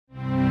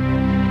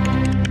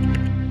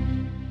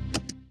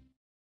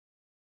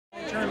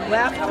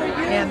left,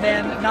 and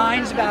then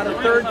 9's about a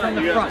third from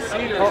the front.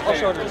 I'll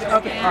show this.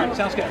 Okay, all right,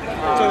 sounds good. So,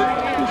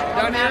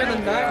 down here, the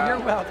 9, you're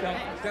welcome.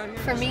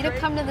 For me to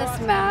come to this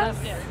Mass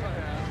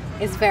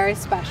is very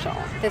special.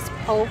 This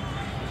Pope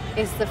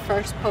is the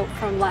first Pope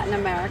from Latin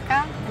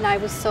America, and I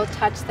was so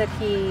touched that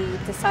he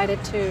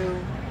decided to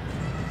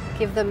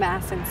give the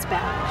Mass in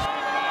Spanish.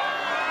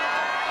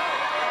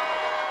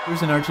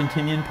 There's an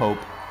Argentinian Pope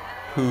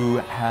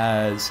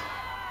who's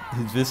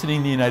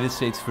visiting the United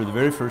States for the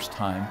very first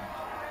time,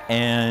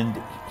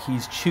 and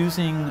he's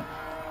choosing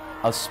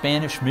a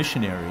Spanish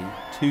missionary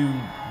to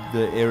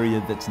the area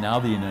that's now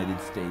the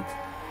United States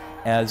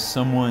as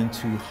someone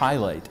to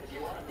highlight.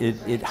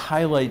 It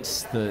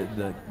highlights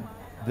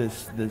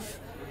this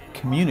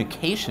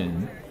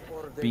communication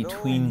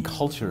between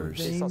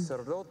cultures.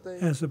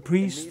 As a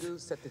priest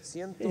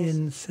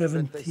in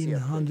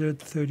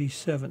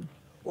 1737.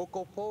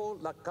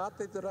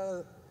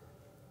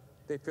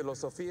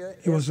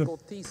 He was a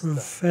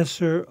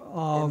professor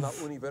of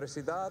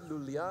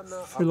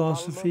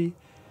philosophy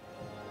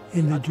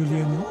in the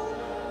Julian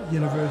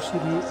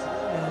University.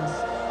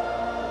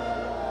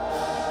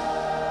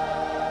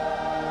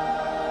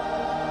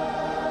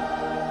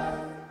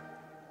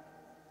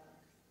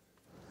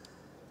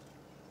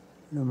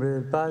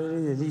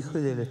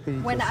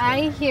 When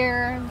I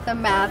hear the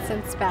Mass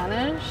in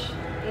Spanish,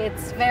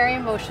 it's very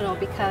emotional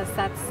because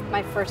that's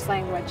my first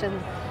language,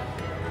 and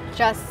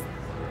just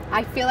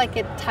I feel like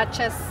it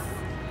touches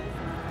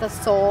the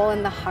soul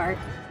and the heart.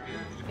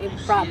 It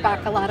brought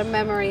back a lot of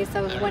memories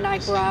of when I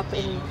grew up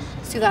in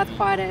Ciudad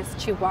Juárez,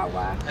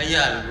 Chihuahua. Hay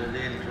algo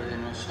dentro de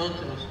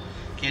nosotros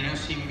que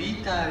nos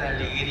invita a la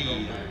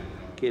alegría.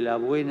 Que la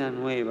buena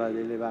nueva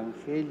del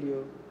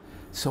Evangelio.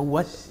 So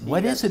what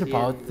is it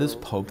about this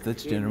Pope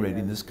that's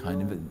generating this kind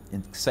of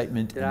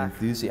excitement and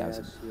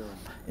enthusiasm?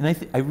 And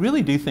I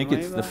really do think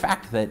it's the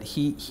fact that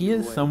he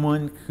is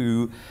someone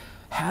who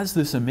has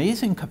this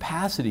amazing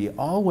capacity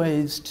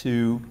always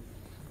to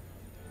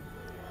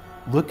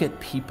look at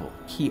people.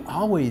 He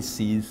always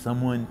sees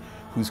someone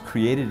who's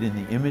created in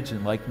the image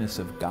and likeness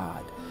of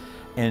God.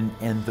 And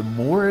the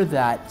more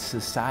that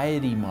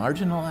society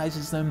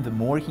marginalizes them, the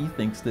more he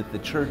thinks that the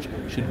church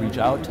should reach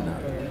out to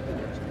them.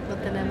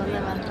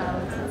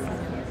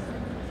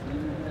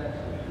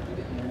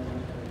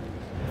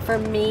 For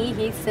me,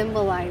 he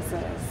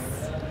symbolizes,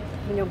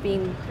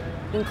 being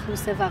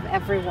inclusive of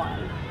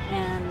everyone,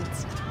 and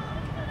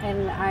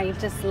I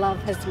just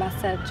love his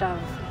message of,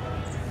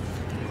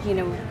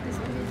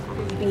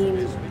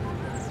 being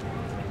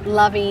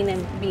loving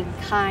and being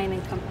kind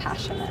and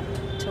compassionate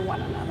to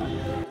one another.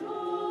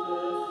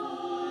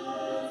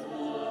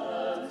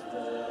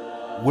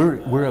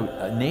 We're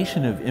a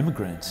nation of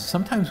immigrants.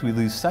 Sometimes we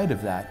lose sight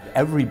of that.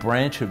 Every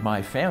branch of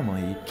my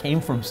family came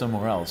from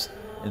somewhere else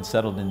and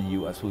settled in the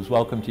U.S., was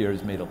welcomed here,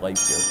 has made a life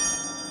here.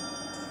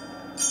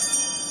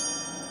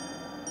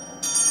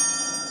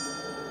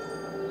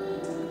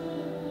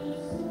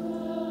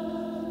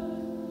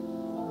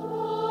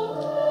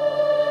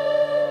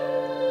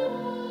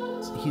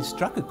 He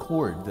struck a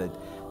chord that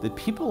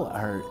people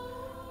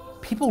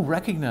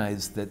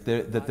recognize that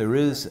there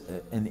is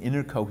an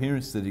inner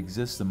coherence that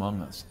exists among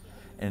us.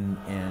 And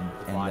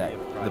that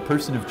the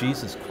person of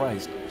Jesus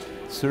Christ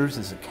serves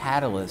as a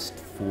catalyst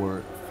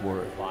for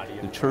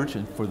the church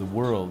and for the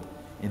world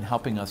in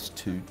helping us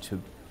to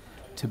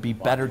be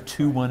better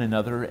to one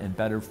another and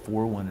better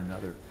for one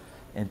another,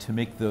 and to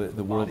make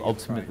the world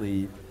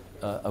ultimately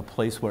a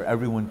place where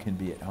everyone can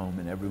be at home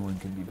and everyone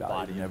can be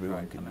valued and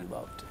everyone can be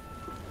loved.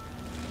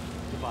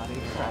 The body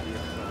of Christ.